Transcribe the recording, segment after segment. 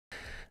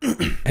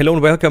Hello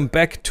and welcome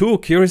back to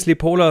Curiously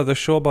Polar, the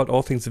show about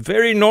all things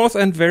very north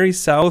and very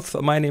south.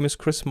 My name is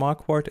Chris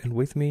Marquardt, and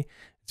with me,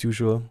 as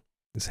usual,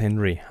 is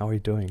Henry. How are you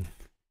doing?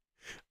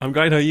 I'm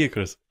great. How are you,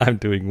 Chris? I'm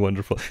doing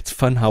wonderful. It's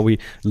fun how we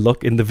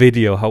look in the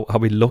video, how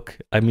we look.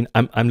 I mean,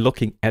 I'm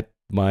looking at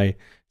my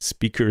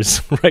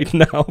speakers right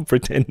now,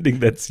 pretending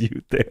that's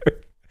you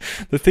there.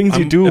 The things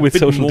you do with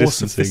social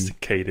distancing.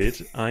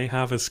 Sophisticated. I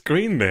have a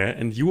screen there,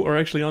 and you are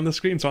actually on the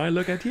screen, so I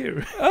look at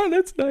you. Oh,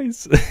 that's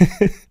nice.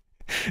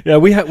 Yeah,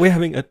 we're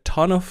having a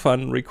ton of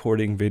fun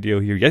recording video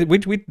here. Yeah,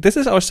 this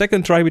is our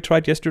second try. We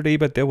tried yesterday,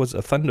 but there was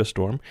a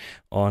thunderstorm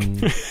on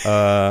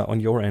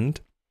your end,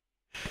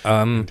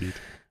 Indeed.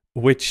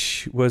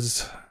 which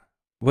was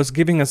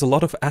giving us a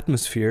lot of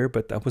atmosphere,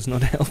 but that was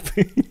not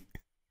helping.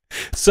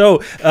 So,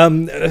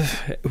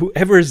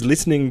 whoever is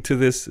listening to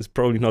this is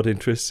probably not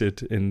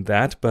interested in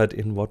that, but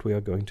in what we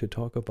are going to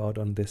talk about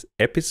on this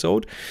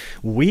episode.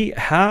 We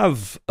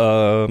have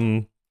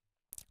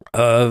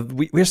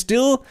we're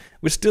still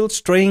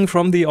straying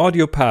from the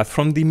audio path,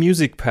 from the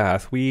music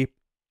path. We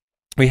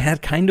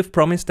had kind of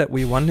promised that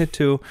we wanted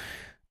to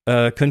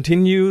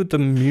continue the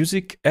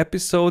music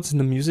episodes and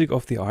the music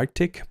of the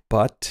Arctic,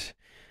 but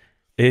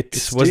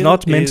it was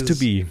not meant to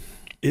be.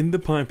 In the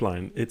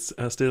pipeline, it's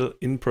still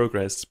in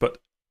progress, but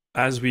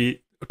as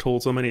we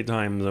told so many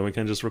times, and we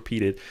can just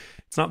repeat it,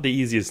 it's not the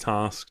easiest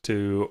task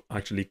to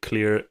actually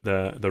clear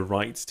the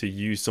rights to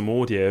use some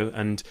audio,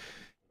 and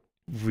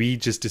we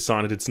just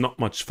decided it's not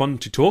much fun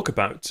to talk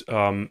about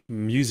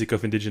music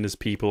of indigenous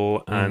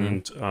people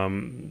and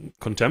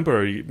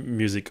contemporary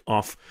music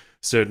of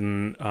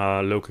certain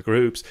local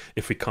groups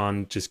if we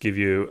can't just give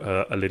you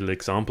a little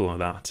example of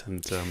that.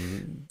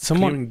 And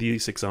clearing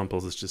these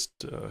examples is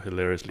just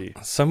hilariously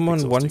Someone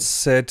exhausting. once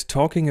said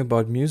talking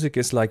about music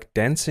is like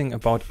dancing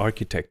about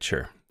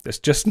architecture. There's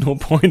just no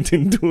point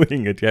in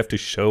doing it. You have to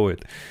show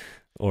it.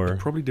 Or it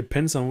probably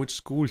depends on which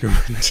school you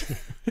went to.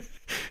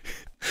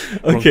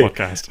 Okay.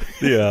 Podcast.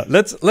 Yeah,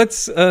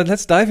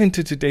 let's dive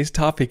into today's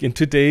topic. In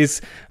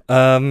today's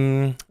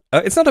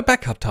it's not a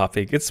backup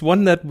topic. It's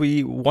one that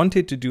we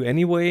wanted to do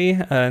anyway,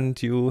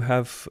 and you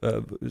have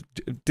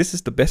this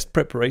is the best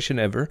preparation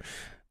ever.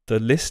 The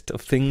list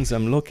of things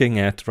I'm looking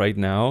at right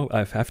now,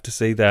 I have to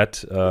say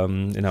that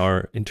in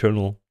our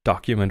internal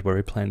document where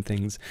we plan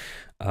things,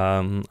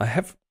 I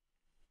have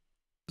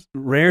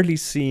rarely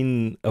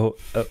seen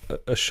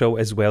a show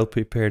as well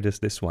prepared as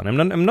this one.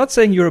 I'm not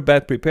saying you're a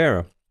bad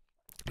preparer.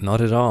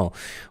 Not at all.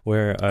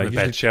 Where a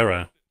bad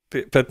sharer.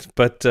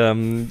 But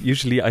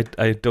usually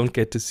I don't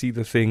get to see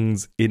the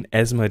things in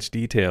as much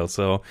detail.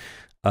 So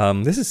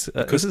this is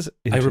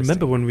I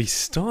remember when we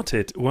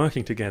started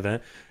working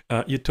together,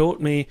 you told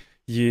me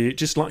you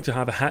just like to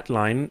have a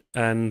headline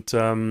and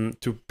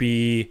to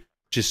be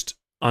just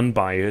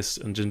unbiased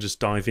and just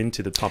dive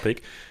into the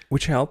topic,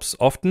 which helps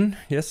often.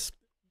 Yes.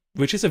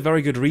 Which is a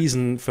very good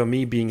reason for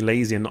me being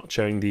lazy and not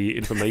sharing the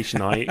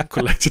information I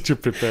collected to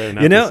prepare an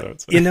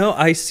episode.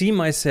 I see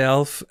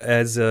myself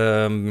as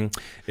in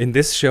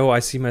this show. I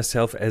see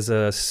myself as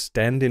a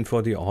stand-in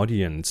for the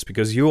audience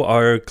because you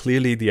are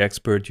clearly the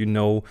expert. You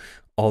know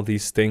all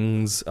these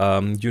things.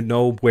 You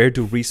know where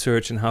to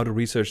research and how to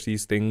research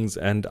these things,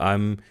 and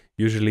I'm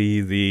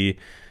usually the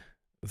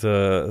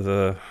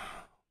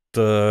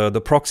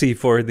proxy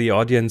for the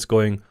audience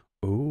going,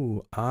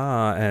 "Ooh,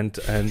 and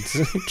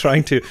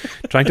trying to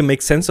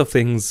make sense of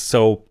things."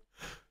 So,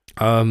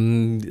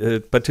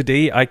 but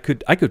today I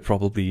could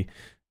probably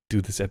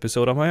do this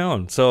episode on my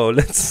own. So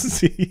let's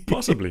see.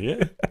 Possibly,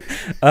 yeah.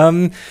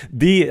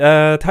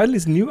 The title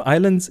is "New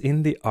Islands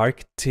in the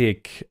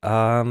Arctic."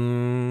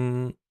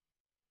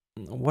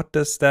 What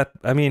does that?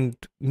 I mean,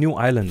 new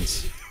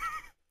islands.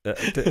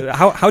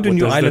 How do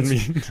new islands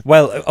mean?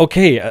 Well,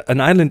 okay,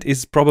 an island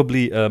is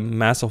probably a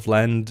mass of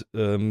land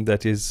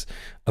that is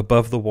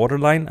above the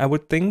waterline, I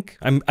would think.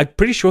 I'm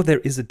pretty sure there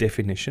is a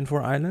definition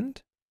for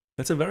island.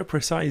 That's a very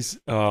precise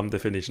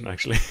definition,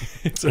 actually.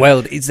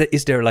 Well,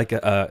 is there like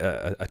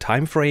a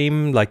time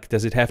frame? Like,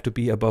 does it have to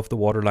be above the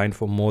waterline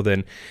for more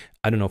than,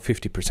 I don't know,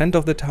 50%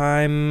 of the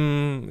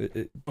time?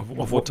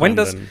 Of what time,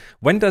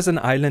 when does an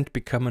island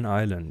become an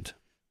island?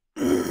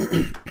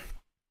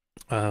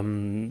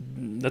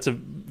 That's a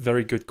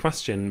very good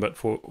question, but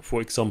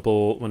for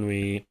example, when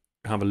we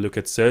have a look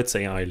at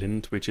Surtsey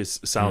Island, which is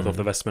south of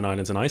the Westman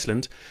Islands in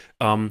Iceland,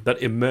 that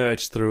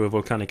emerged through a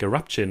volcanic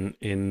eruption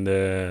in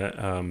the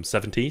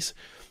 70s,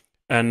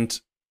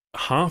 and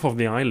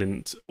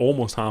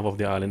almost half of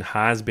the island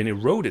has been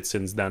eroded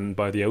since then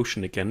by the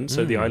ocean again,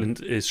 so the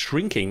island is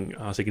shrinking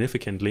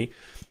significantly.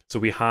 So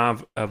we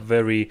have a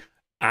very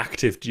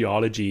active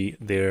geology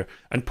there,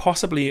 and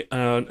possibly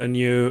a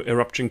new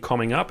eruption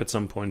coming up at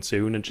some point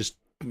soon, and just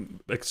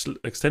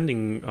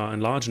extending,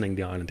 enlarging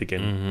the island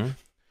again.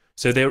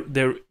 So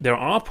there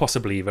are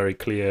possibly very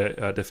clear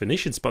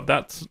definitions, but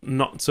that's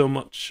not so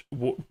much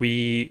what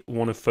we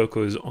want to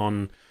focus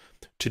on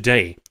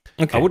today.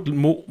 Okay. I would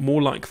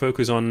more like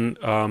focus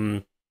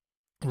on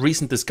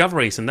recent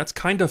discoveries, and that's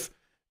kind of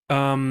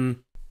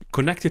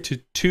connected to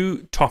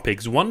two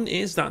topics. One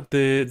is that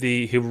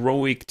the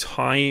heroic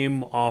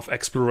time of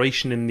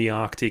exploration in the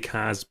Arctic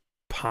has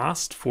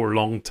passed for a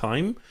long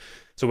time.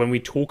 So when we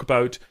talk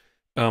about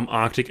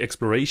Arctic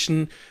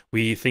exploration,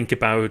 we think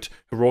about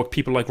heroic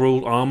people like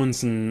Roald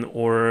Amundsen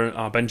or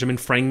Benjamin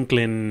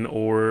Franklin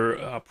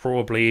or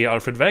probably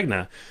Alfred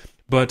Wegener.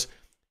 But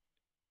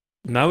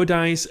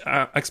nowadays,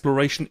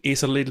 exploration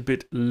is a little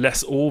bit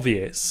less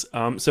obvious.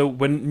 So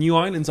when new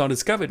islands are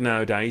discovered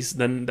nowadays,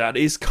 then that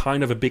is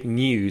kind of a big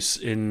news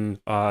in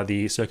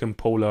the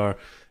circumpolar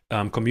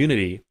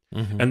community.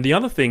 And the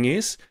other thing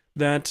is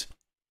that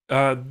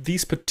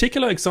these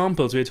particular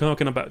examples we're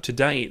talking about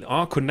today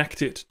are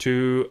connected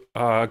to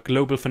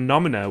global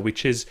phenomena,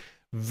 which is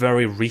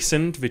very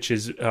recent, which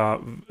is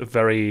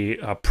very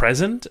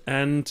present,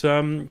 and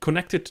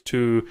connected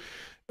to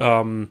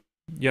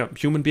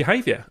human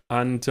behavior.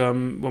 And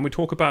when we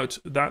talk about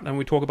that, and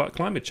we talk about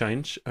climate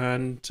change,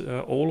 and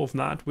all of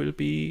that will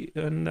be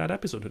in that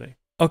episode today.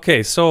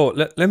 Okay, so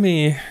let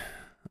me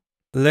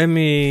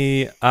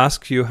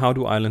ask you, how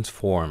do islands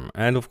form?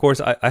 And of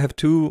course, I have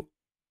two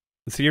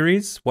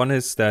theories. One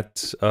is that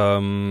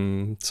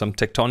some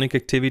tectonic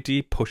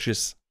activity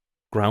pushes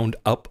ground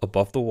up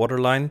above the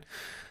waterline.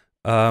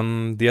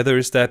 The other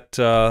is that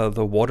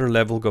the water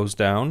level goes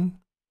down,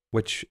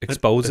 which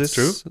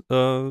exposes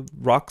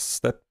rocks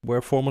that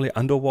were formerly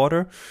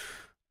underwater.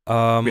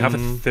 We have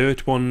a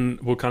third one,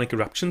 volcanic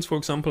eruptions, for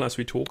example, as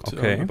we talked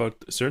about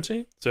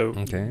Surtsey. So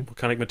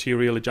volcanic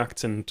material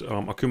ejects and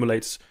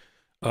accumulates,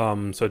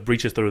 so it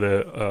breaches through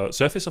the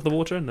surface of the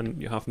water, and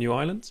then you have new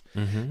islands.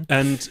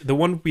 And the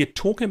one we are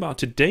talking about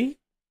today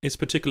is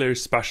particularly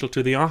special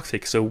to the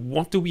Arctic. So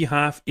what do we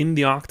have in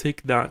the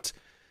Arctic that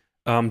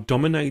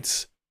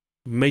dominates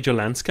major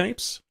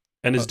landscapes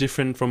and is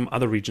different from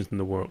other regions in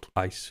the world?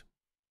 Ice.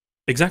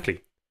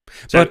 Exactly.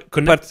 So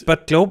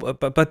but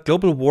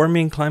global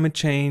warming, climate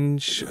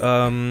change,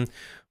 isn't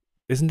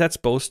that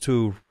supposed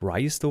to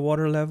rise the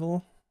water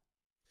level?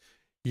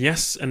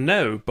 Yes and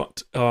no,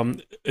 but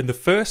in the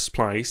first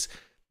place,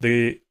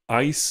 the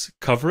ice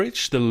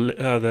coverage,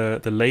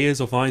 the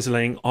layers of ice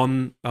laying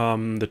on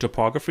the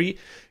topography,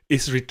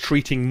 is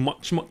retreating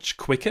much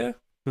quicker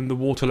than the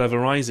water level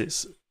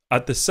rises.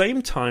 At the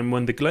same time,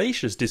 when the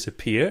glaciers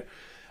disappear,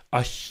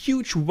 a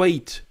huge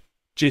weight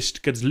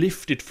just gets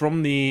lifted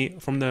from the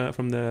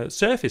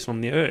surface,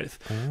 from the earth.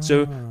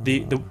 So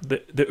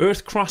the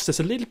earth crust is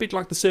a little bit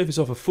like the surface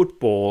of a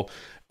football.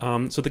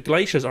 So the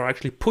glaciers are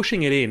actually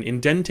pushing it in,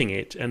 indenting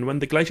it, and when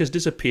the glaciers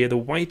disappear, the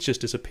weight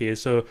just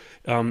disappears. So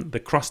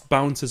the crust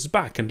bounces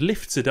back and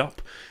lifts it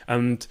up,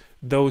 and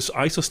those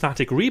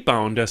isostatic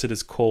rebound, as it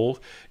is called,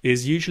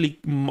 is usually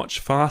much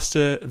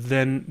faster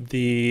than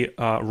the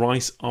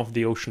rise of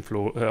the ocean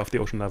floor, of the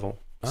ocean level.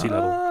 Sea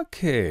level.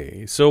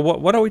 Okay, so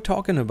what are we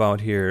talking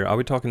about here? Are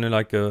we talking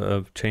like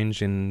a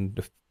change in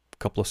a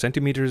couple of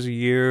centimeters a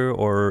year,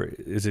 or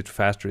is it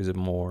faster? Is it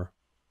more?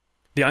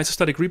 The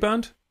isostatic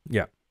rebound?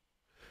 Yeah.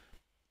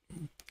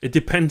 It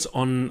depends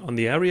on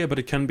the area, but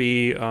it can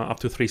be up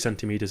to 3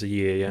 centimeters a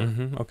year. Yeah.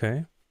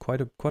 Okay,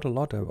 quite a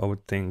lot, I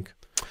would think.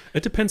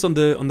 It depends on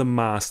the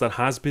mass that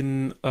has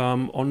been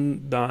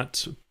on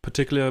that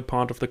particular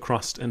part of the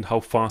crust and how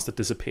fast it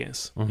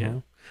disappears.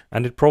 Yeah.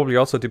 And it probably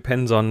also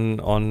depends on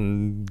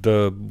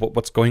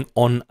what's going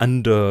on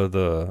under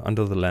the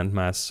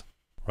landmass,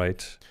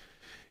 right?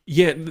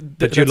 Yeah,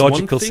 the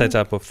geological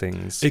setup of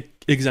things.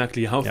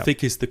 Exactly. How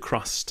thick is the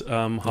crust?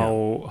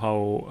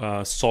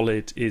 How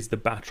solid is the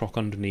bedrock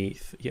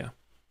underneath? Yeah.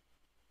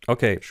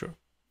 Okay. Sure.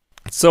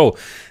 So,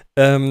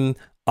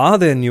 are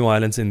there new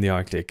islands in the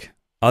Arctic?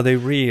 Are they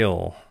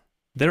real?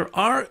 There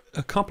are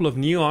a couple of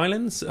new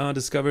islands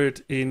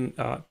discovered in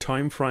a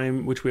time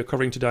frame which we are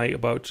covering today,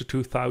 about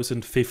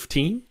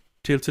 2015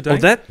 till today.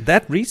 Oh,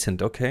 that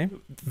recent, okay.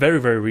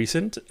 Very, very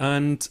recent.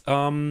 And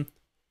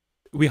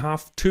we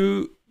have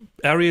two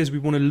areas we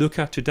want to look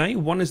at today.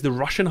 One is the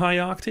Russian High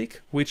Arctic,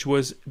 which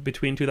was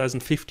between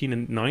 2015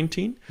 and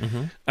 19.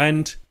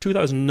 And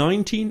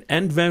 2019,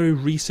 and very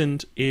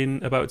recent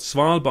in about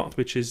Svalbard,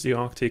 which is the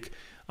Arctic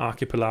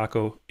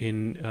archipelago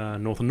in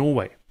northern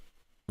Norway.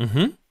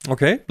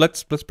 Okay,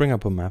 let's bring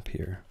up a map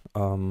here.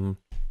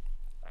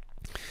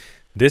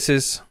 This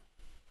is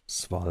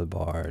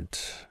Svalbard.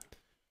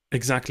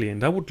 Exactly,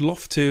 and I would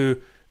love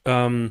to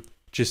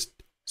just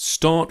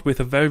start with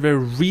a very, very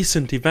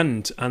recent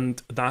event,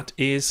 and that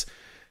is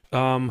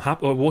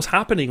was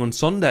happening on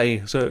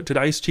Sunday. So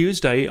today's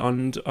Tuesday,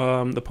 and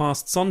the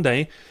past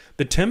Sunday,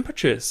 the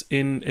temperatures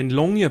in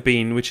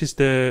Longyearbyen, which is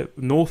the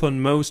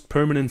northernmost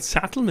permanent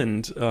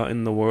settlement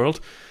in the world,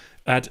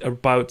 at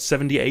about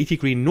 70-80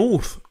 degrees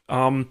north,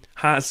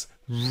 has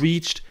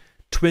reached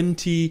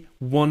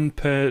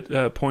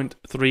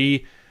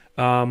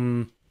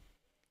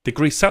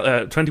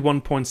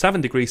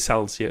 21.7 degrees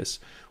Celsius,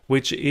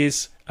 which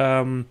is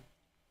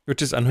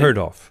unheard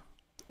of.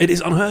 It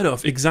is unheard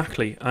of,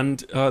 exactly. And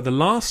the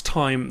last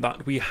time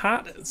that we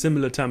had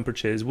similar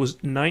temperatures was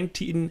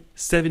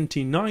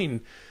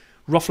 1979,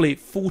 roughly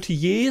 40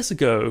 years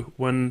ago,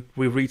 when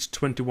we reached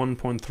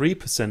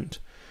 21.3%.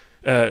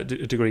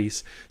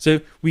 degrees. So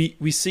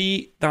we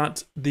see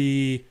that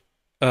the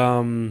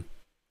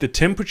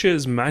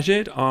temperatures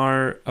measured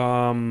are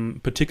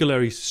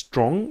particularly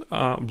strong,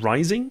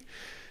 rising.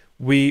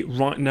 We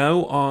right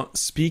now are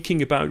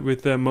speaking about,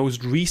 with the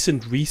most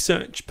recent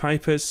research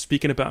papers,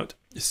 speaking about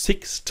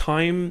 6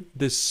 times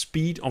the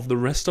speed of the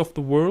rest of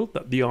the world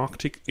that the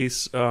Arctic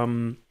is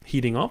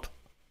heating up.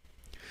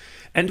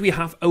 And we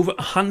have over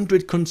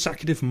 100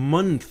 consecutive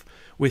months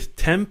with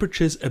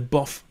temperatures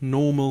above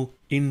normal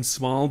in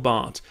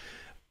Svalbard,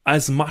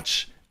 as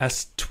much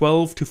as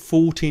 12 to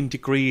 14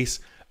 degrees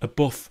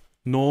above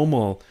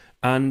normal.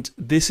 And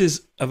this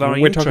is a very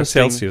We're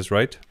interesting... talking Celsius,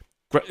 right?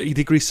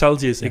 Degrees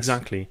Celsius, Yes.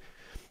 exactly.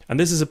 And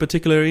this is a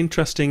particularly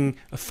interesting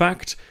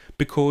fact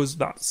because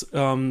that's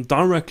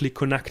directly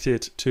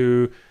connected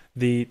to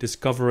the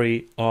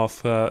discovery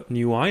of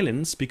new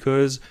islands,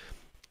 because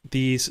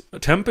these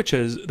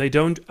temperatures, they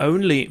don't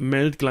only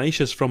melt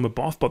glaciers from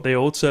above, but they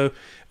also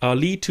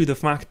lead to the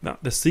fact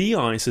that the sea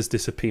ice is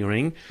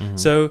disappearing.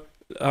 So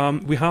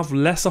we have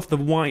less of the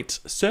white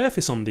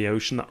surface on the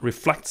ocean that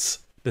reflects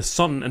the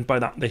sun, and by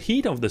that the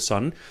heat of the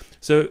sun.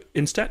 So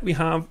instead we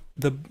have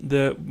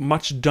the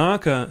much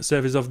darker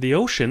surface of the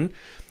ocean,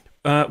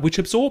 which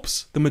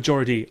absorbs the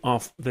majority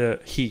of the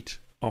heat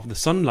of the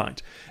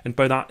sunlight, and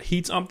by that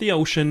heats up the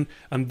ocean,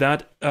 and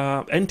that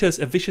enters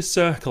a vicious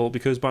circle,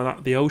 because by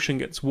that the ocean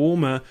gets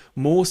warmer,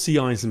 more sea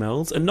ice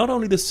melts, and not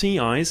only the sea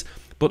ice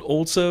but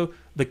also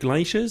the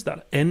glaciers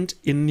that end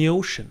in the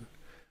ocean.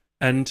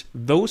 And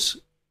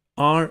those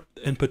are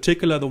in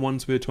particular the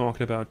ones we're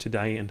talking about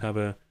today and have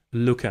a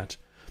look at.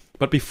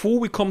 But before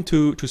we come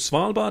to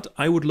Svalbard,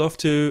 I would love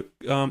to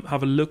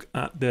have a look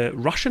at the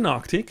Russian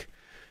Arctic,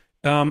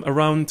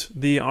 around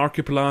the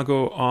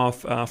archipelago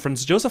of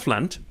Franz Josef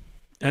Land.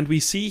 And we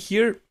see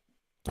here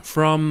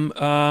from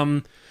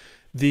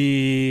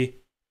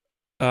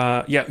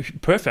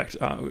perfect,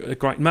 a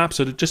great map.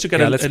 So just to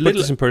get let's put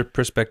this in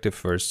perspective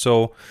first.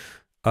 So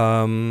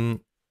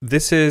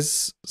this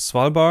is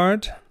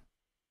Svalbard.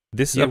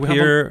 This up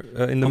here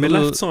in the middle. On the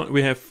left side,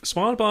 we have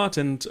Svalbard,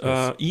 and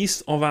Yes.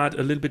 east of that,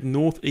 a little bit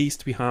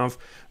northeast, we have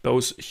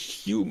those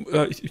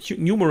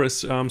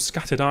numerous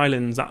scattered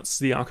islands. That's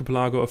the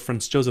archipelago of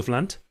Franz Josef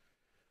Land.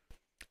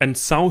 And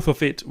south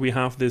of it, we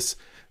have this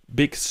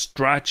big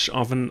stretch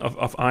of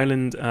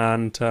island,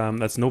 and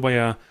that's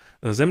Novaya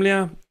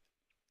Zemlya.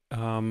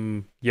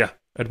 And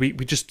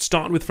we just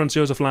start with Franz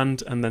Josef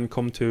Land and then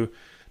come to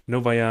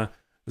Novaya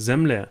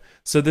Zemlya.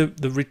 So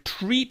the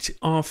retreat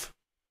of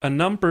a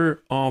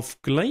number of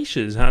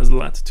glaciers has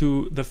led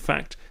to the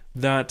fact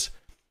that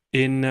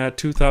in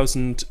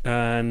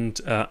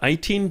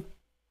 2018,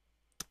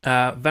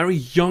 a very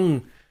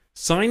young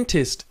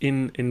scientist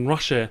in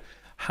Russia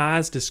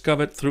has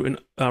discovered through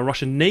a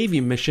Russian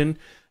Navy mission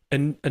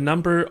a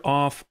number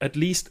of at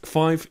least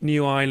 5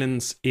 new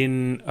islands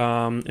in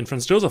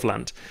Franz Josef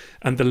Land,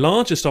 and the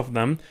largest of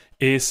them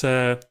is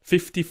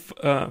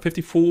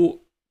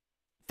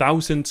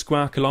 54,000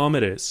 square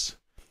kilometers.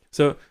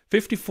 So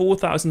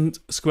 54,000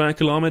 square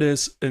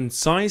kilometers in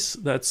size.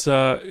 That's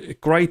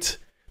great.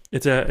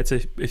 It's a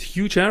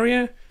huge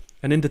area,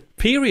 and in the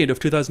period of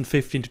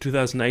 2015 to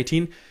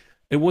 2018,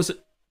 it was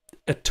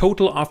a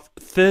total of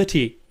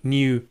 30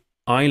 new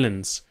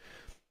islands.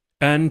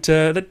 And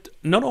that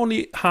not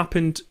only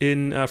happened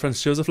in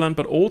Franz Josef Land,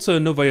 but also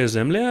Novaya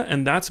Zemlya.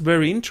 And that's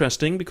very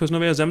interesting, because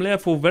Novaya Zemlya,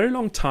 for a very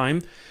long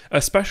time,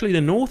 especially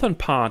the northern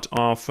part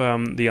of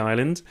the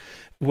island,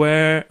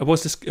 where it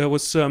was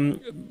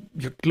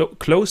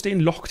closed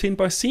in, locked in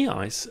by sea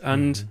ice.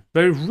 And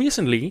very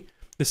recently,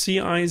 the sea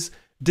ice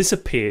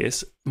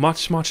disappears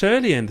much, much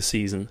earlier in the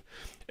season.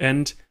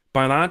 And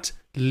by that,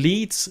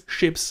 leads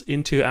ships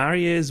into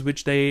areas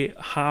which they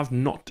have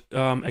not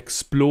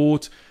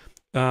explored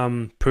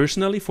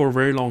personally for a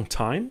very long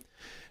time.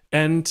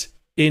 And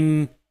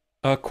in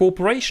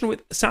cooperation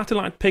with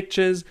satellite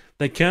pictures,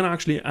 they can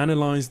actually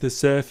analyze the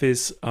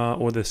surface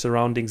or the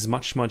surroundings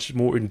much, much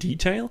more in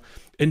detail.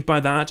 And by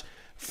that,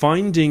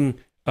 finding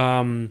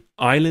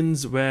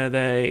islands where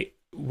there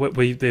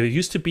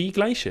used to be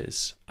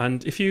glaciers.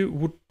 And if you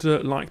would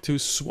like to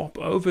swap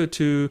over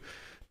to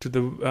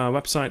the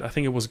website, I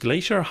think it was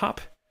Glacier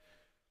Hub,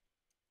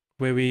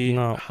 where we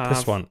have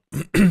this one.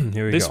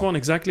 Here we this go. one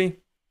exactly,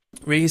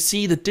 where you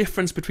see the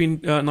difference between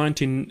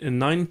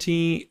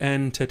 1990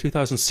 and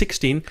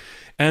 2016,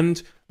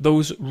 and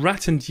those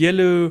red and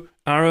yellow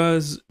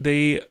arrows,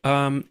 they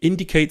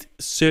indicate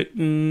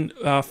certain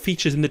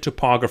features in the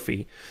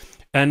topography,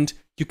 and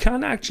you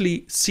can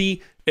actually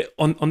see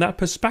on that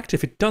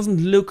perspective, it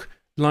doesn't look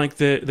like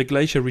the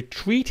glacier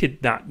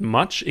retreated that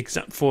much,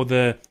 except for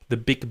the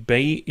big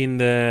bay in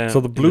the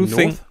So the blue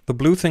thing, the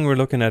blue thing we're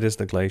looking at is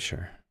the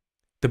glacier.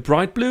 The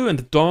bright blue and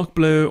the dark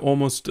blue,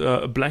 almost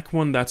a black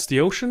one, that's the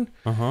ocean.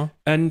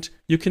 And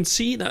you can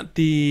see that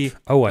the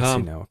I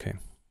see now. Okay.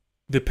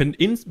 the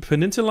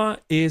peninsula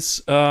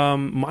is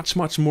much,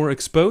 much more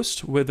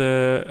exposed, with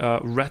a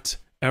red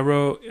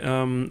arrow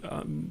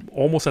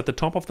almost at the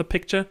top of the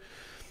picture.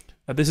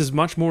 This is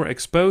much more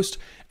exposed,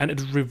 and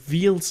it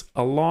reveals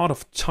a lot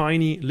of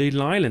tiny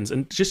little islands.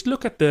 And just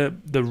look at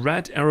the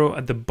red arrow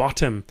at the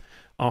bottom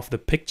of the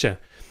picture.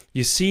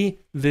 You see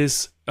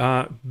this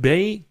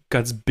bay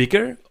gets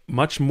bigger,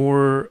 much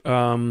more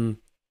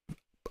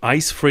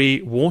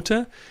ice-free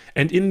water,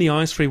 and in the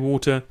ice-free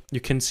water you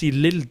can see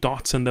little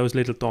dots, and those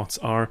little dots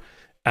are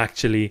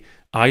actually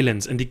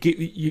islands. And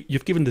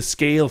you've given the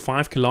scale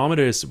 5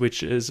 kilometers,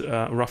 which is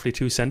roughly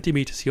 2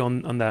 centimeters here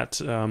on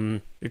that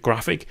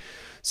graphic.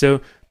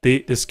 So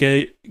the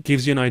scale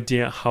gives you an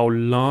idea how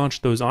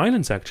large those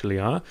islands actually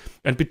are.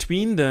 And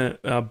between the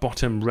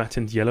bottom red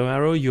and yellow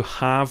arrow, you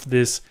have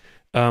this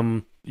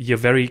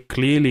very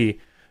clearly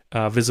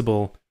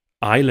visible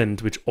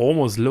island, which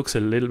almost looks a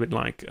little bit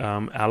like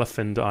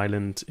Elephant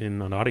Island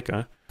in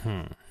Antarctica.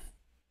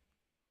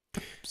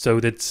 So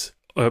that's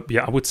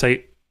I would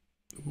say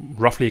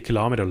roughly a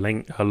kilometer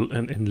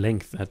in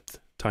length, that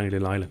tiny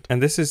little island.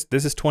 And this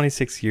is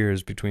 26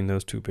 years between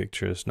those two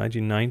pictures,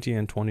 1990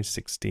 and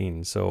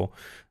 2016. So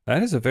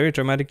that is a very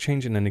dramatic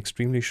change in an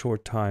extremely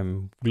short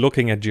time,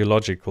 looking at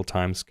geological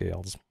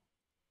timescales.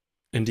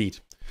 Indeed.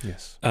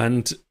 Yes.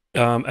 And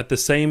at the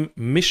same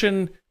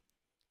mission,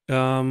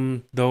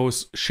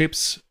 those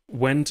ships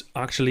went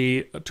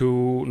actually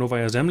to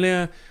Novaya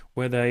Zemlya,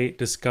 where they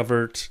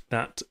discovered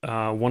that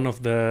one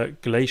of the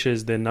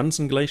glaciers, the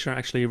Nansen Glacier,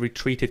 actually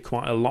retreated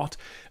quite a lot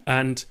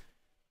and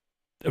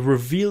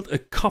revealed a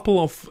couple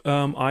of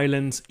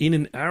islands in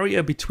an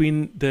area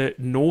between the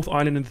North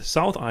Island and the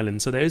South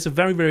Island. So there is a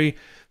very, very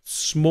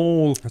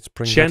small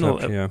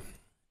channel.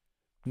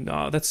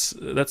 No, that's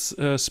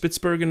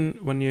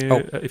Spitsbergen. When you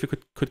if you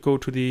could go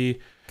to the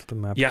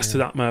map, to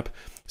that map.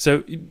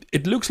 So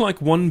it looks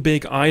like one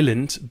big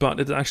island, but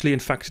it's actually in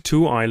fact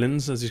 2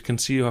 islands. As you can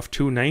see, you have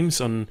 2 names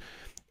on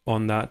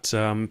that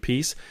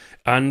piece,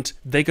 and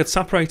they got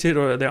separated,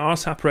 or they are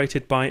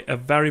separated by a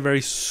very,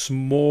 very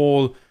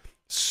small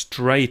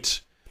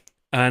strait,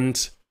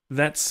 and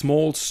that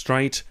small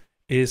strait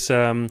is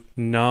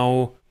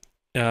now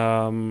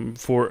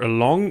for a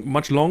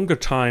much longer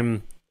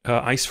time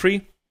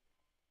ice-free.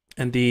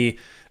 And the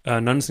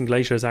Nansen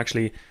Glacier is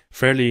actually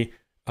fairly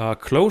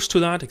close to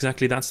that.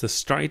 Exactly, that's the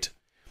strait.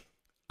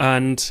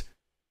 And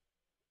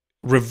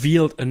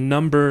revealed a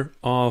number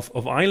of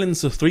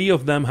islands. So 3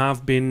 of them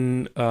have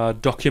been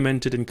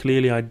documented and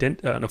clearly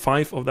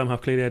 5 of them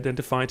have clearly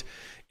identified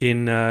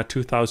in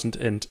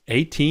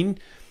 2018.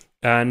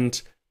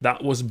 And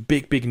that was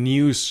big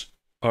news.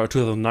 Or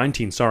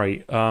 2019,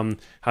 sorry,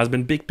 has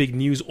been big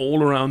news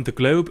all around the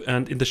globe.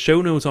 And in the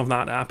show notes of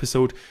that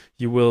episode,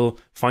 you will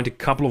find a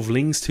couple of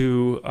links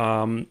to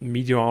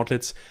media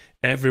outlets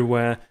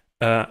everywhere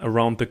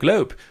around the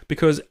globe.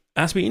 Because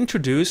as we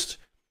introduced,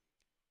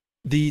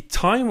 the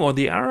time or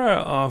the era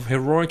of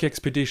heroic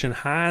expedition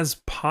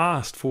has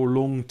passed for a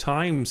long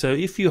time. So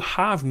if you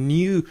have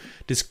new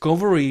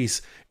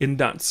discoveries in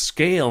that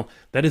scale,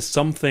 that is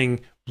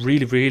something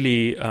really,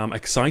 really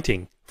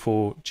exciting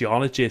for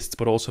geologists,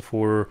 but also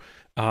for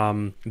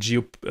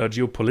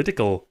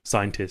geopolitical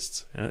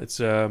scientists.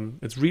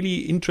 It's really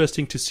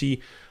interesting to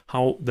see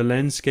how the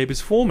landscape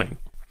is forming.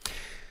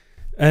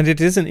 And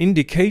it is an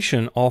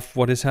indication of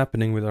what is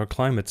happening with our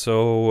climate.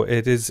 So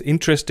it is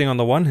interesting on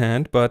the one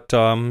hand, but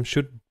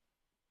should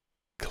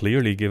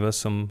clearly give us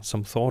some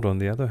thought on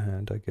the other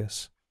hand, I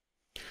guess.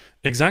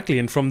 Exactly,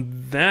 and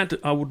from that,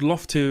 I would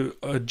love to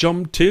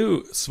jump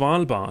to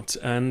Svalbard.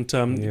 And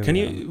can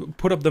you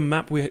put up the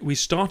map we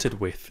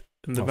started with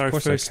in the very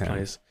first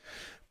place?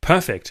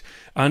 Perfect.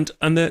 And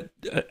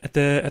at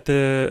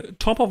the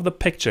top of the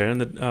picture, in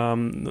the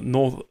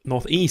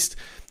northeast,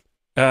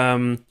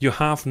 you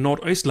have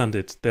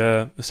Nordaustlandet,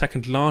 the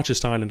second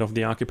largest island of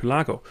the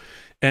archipelago.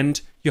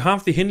 And you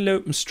have the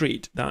Hinlopen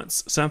Strait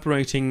that's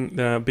separating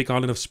the big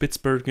island of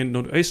Spitsbergen and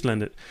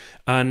Nordaustlandet.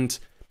 And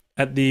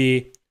at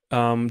the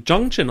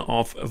junction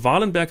of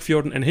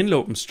Wallenbergfjorden and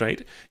Hinlopen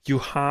Strait, you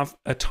have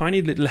a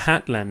tiny little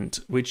headland,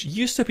 which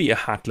used to be a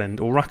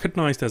headland, or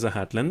recognized as a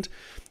headland,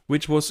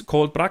 which was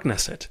called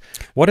Brageneset.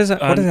 What is a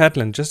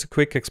headland? Just a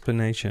quick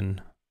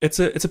explanation. It's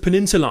a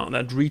peninsula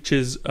that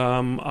reaches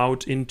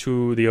out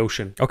into the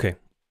ocean. Okay.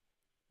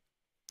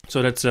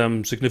 So that's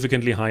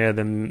significantly higher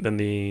than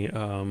the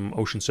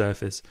ocean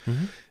surface.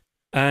 Mm-hmm.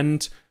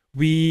 And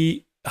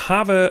we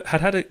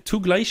had 2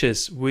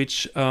 glaciers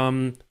which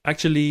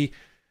actually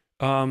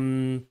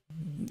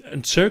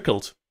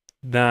encircled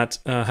that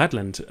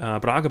headland,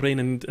 Bragebreen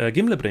and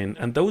Gimlebreen.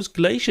 And those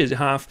glaciers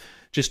have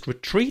just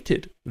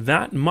retreated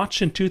that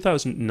much in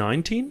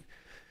 2019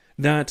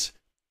 that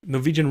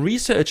Norwegian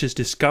researchers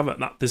discovered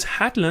that this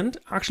headland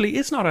actually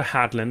is not a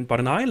headland but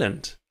an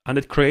island, and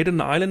it created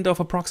an island of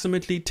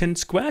approximately 10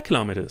 square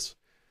kilometers.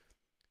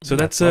 So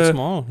that's not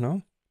small,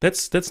 no?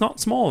 That's not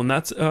small, and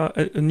that's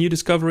a new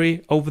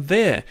discovery over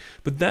there.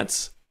 But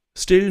that's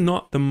still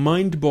not the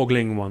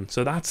mind-boggling one.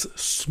 So that's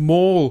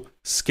small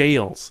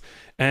scales.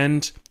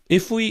 And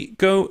if we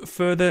go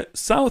further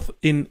south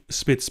in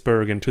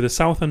Spitsbergen, to the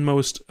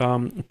southernmost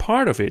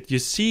part of it, you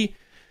see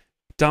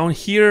down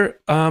here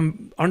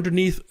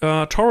underneath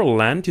Torrell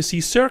Land, you see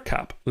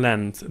Sørkapp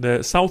Land,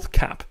 the South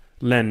Cap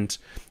Land.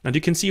 And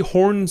you can see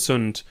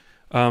Hornsund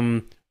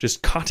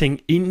just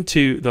cutting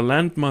into the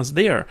landmass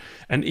there.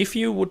 And if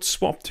you would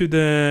swap to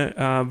the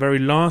very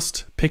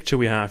last picture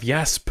we have,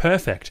 yes,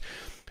 perfect,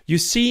 you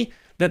see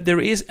that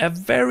there is a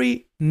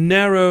very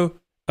narrow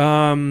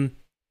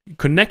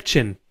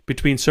connection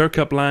between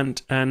Sørkapp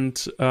Land and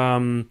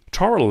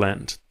Torrell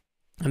Land.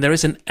 And there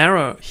is an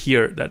arrow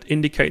here that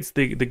indicates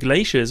the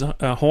glaciers,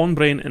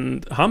 Hornbreen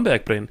and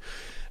Hambergbreen.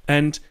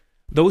 And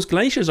those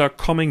glaciers are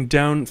coming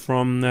down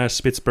from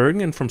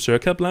Spitsbergen and from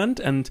Sørkapp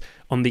Land, and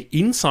on the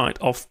inside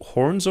of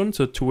Hornsund,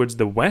 so towards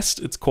the west,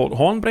 it's called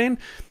Hornbreen.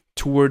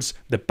 Towards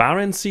the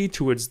Barents Sea,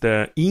 towards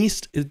the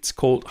east, it's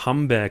called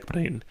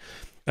Hambergbreen.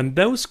 And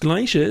those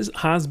glaciers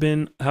have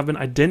been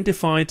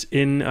identified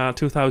in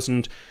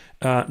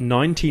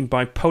 2019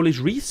 by Polish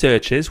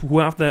researchers who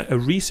have a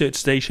research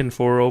station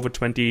for over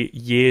 20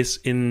 years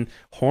in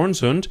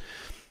Hornsund,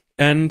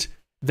 and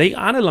they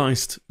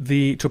analyzed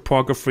the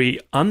topography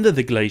under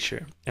the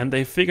glacier, and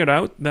they figured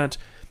out that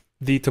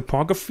the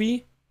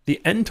topography,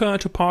 the entire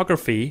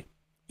topography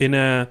in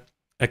a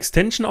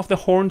extension of the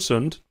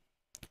Hornsund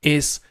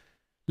is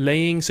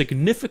laying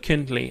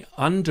significantly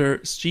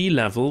under sea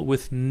level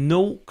with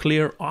no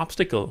clear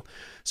obstacle.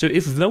 So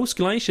if those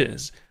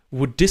glaciers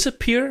would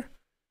disappear,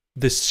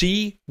 the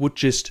sea would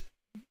just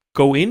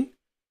go in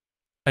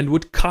and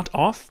would cut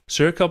off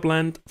Sørkapp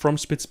Land from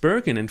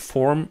Spitsbergen and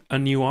form a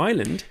new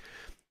island.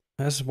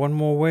 There's one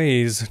more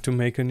ways to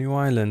make a new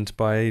island,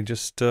 by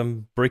just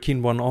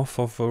breaking one off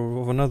of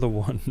another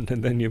one,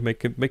 and then you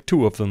make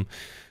two of them.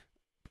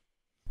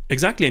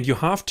 Exactly, and you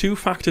have two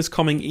factors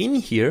coming in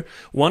here.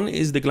 One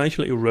is the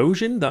glacial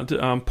erosion that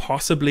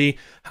possibly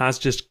has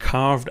just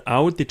carved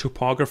out the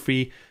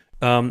topography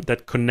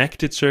that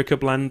connected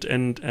Sørkapp Land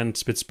and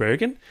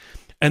Spitsbergen.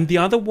 And the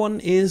other one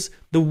is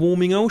the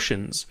warming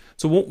oceans.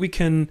 So what we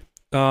can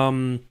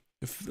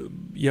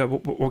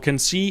what we can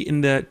see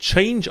in the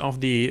change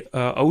of the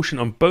ocean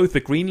on both the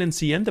Greenland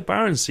Sea and the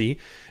Barents Sea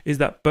is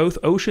that both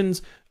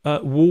oceans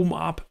warm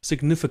up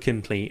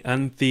significantly,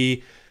 and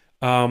the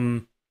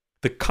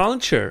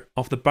culture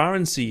of the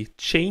Barents Sea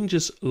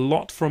changes a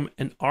lot from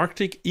an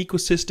Arctic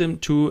ecosystem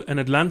to an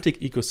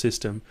Atlantic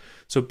ecosystem.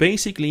 So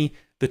basically,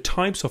 the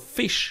types of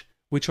fish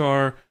which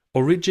are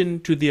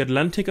origin to the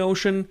Atlantic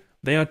Ocean,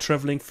 they are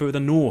traveling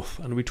further north,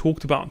 and we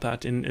talked about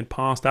that in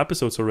past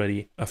episodes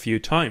already a few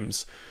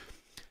times.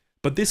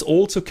 But this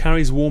also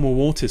carries warmer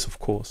waters, of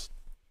course.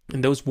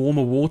 And those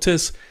warmer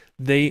waters,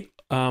 they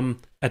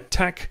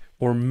attack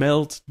or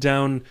melt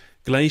down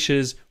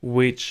glaciers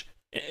which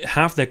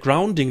have their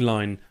grounding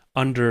line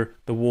under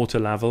the water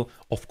level,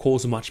 of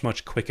course, much,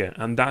 much quicker.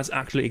 And that's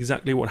actually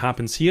exactly what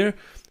happens here.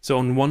 So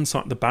on one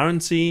side, the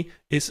Barents Sea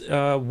is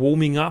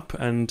warming up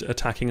and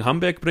attacking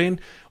Hambergbreen.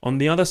 On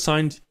the other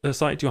side,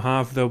 you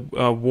have the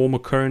warmer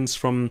currents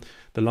from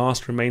the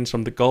last remains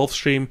from the Gulf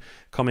Stream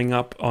coming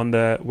up on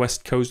the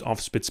west coast of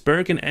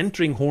Spitsbergen,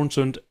 entering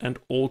Hornsund and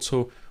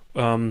also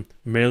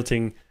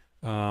melting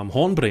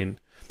Hornbreen.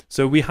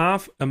 So we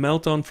have a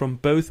meltdown from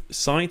both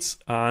sides,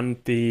 and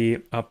the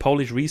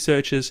Polish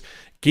researchers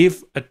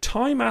give a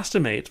time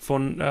estimate for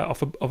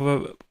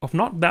of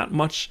not that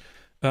much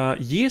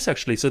years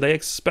actually. So they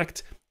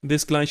expect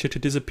this glacier to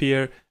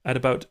disappear at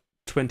about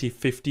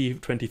 2050,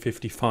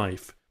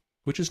 2055,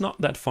 which is not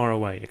that far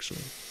away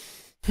actually.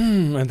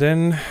 And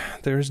then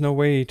there is no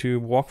way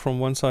to walk from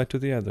one side to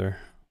the other.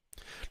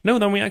 No,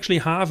 then we actually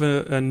have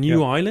a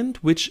new island,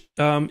 which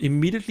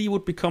immediately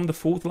would become the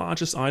fourth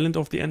largest island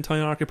of the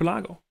entire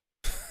archipelago.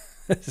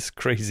 This is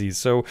crazy.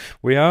 So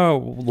we are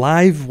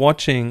live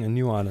watching a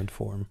new island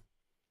form.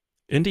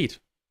 Indeed.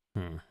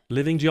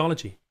 Living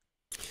geology.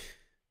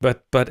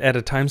 But at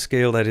a time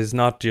scale that is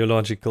not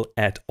geological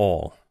at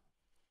all.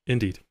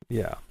 Indeed.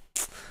 Yeah.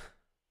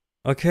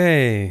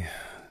 Okay.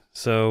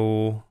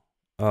 So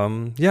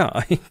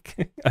I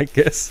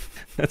guess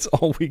that's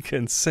all we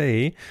can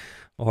say.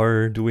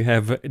 Or do we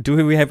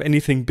have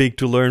anything big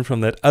to learn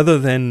from that other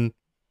than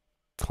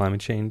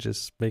climate change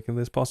is making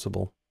this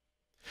possible?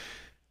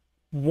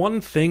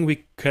 One thing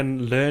we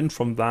can learn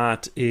from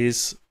that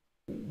is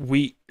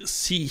we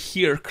see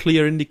here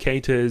clear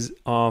indicators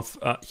of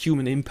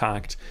human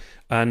impact,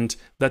 and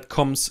that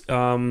comes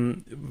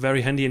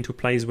very handy into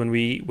place when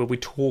we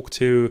talk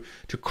to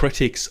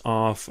critics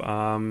of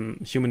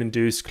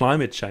human-induced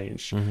climate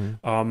change.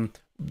 Mm-hmm.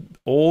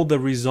 All the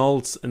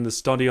results in the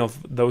study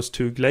of those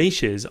two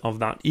glaciers, of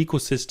that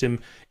ecosystem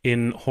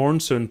in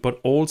Hornsund, but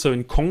also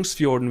in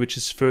Kongsfjorden, which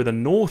is further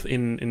north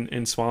in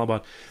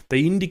Svalbard, they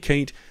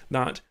indicate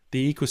that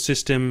the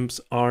ecosystems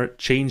are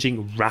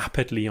changing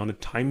rapidly on a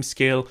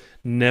timescale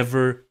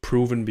never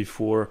proven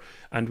before.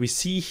 And we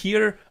see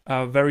here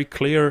a very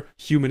clear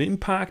human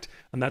impact,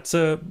 and that's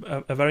a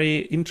very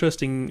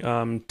interesting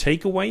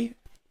takeaway,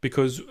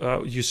 because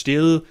you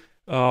still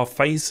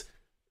face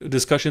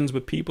discussions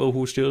with people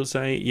who still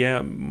say,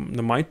 yeah,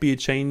 there might be a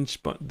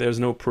change, but there's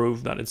no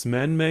proof that it's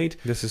man-made.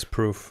 This is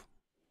proof,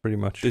 pretty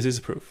much. This is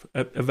proof,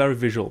 a very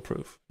visual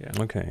proof. Yeah.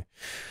 Okay.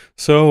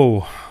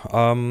 So,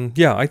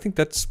 I think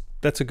that's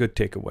a good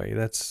takeaway.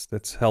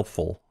 That's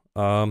helpful.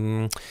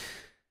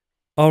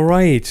 All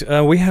right,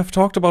 we have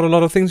talked about a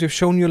lot of things. We've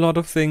shown you a lot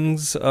of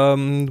things.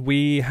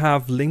 We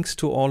have links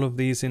to all of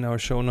these in our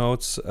show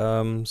notes.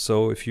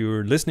 So if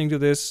you're listening to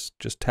this,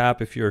 just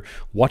tap. If you're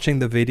watching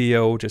the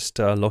video, just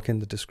look in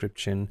the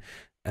description.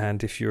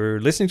 And if you're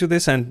listening to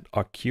this and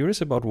are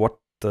curious about what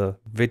the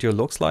video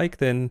looks like,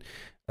 then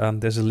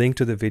there's a link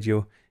to the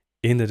video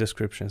in the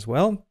description as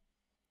well.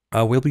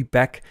 We'll be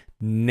back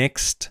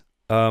next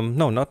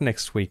no, not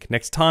next week.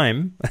 Next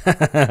time,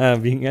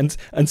 being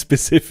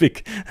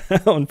unspecific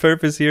on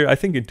purpose here, I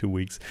think in 2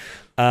 weeks.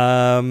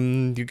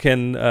 You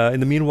can, in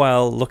the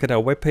meanwhile, look at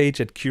our webpage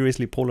at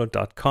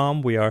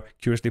curiouslypolar.com. We are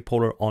Curiously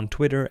Polar on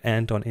Twitter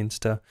and on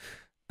Insta.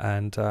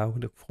 And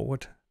we look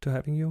forward to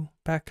having you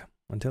back.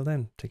 Until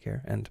then, take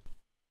care and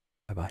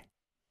bye-bye.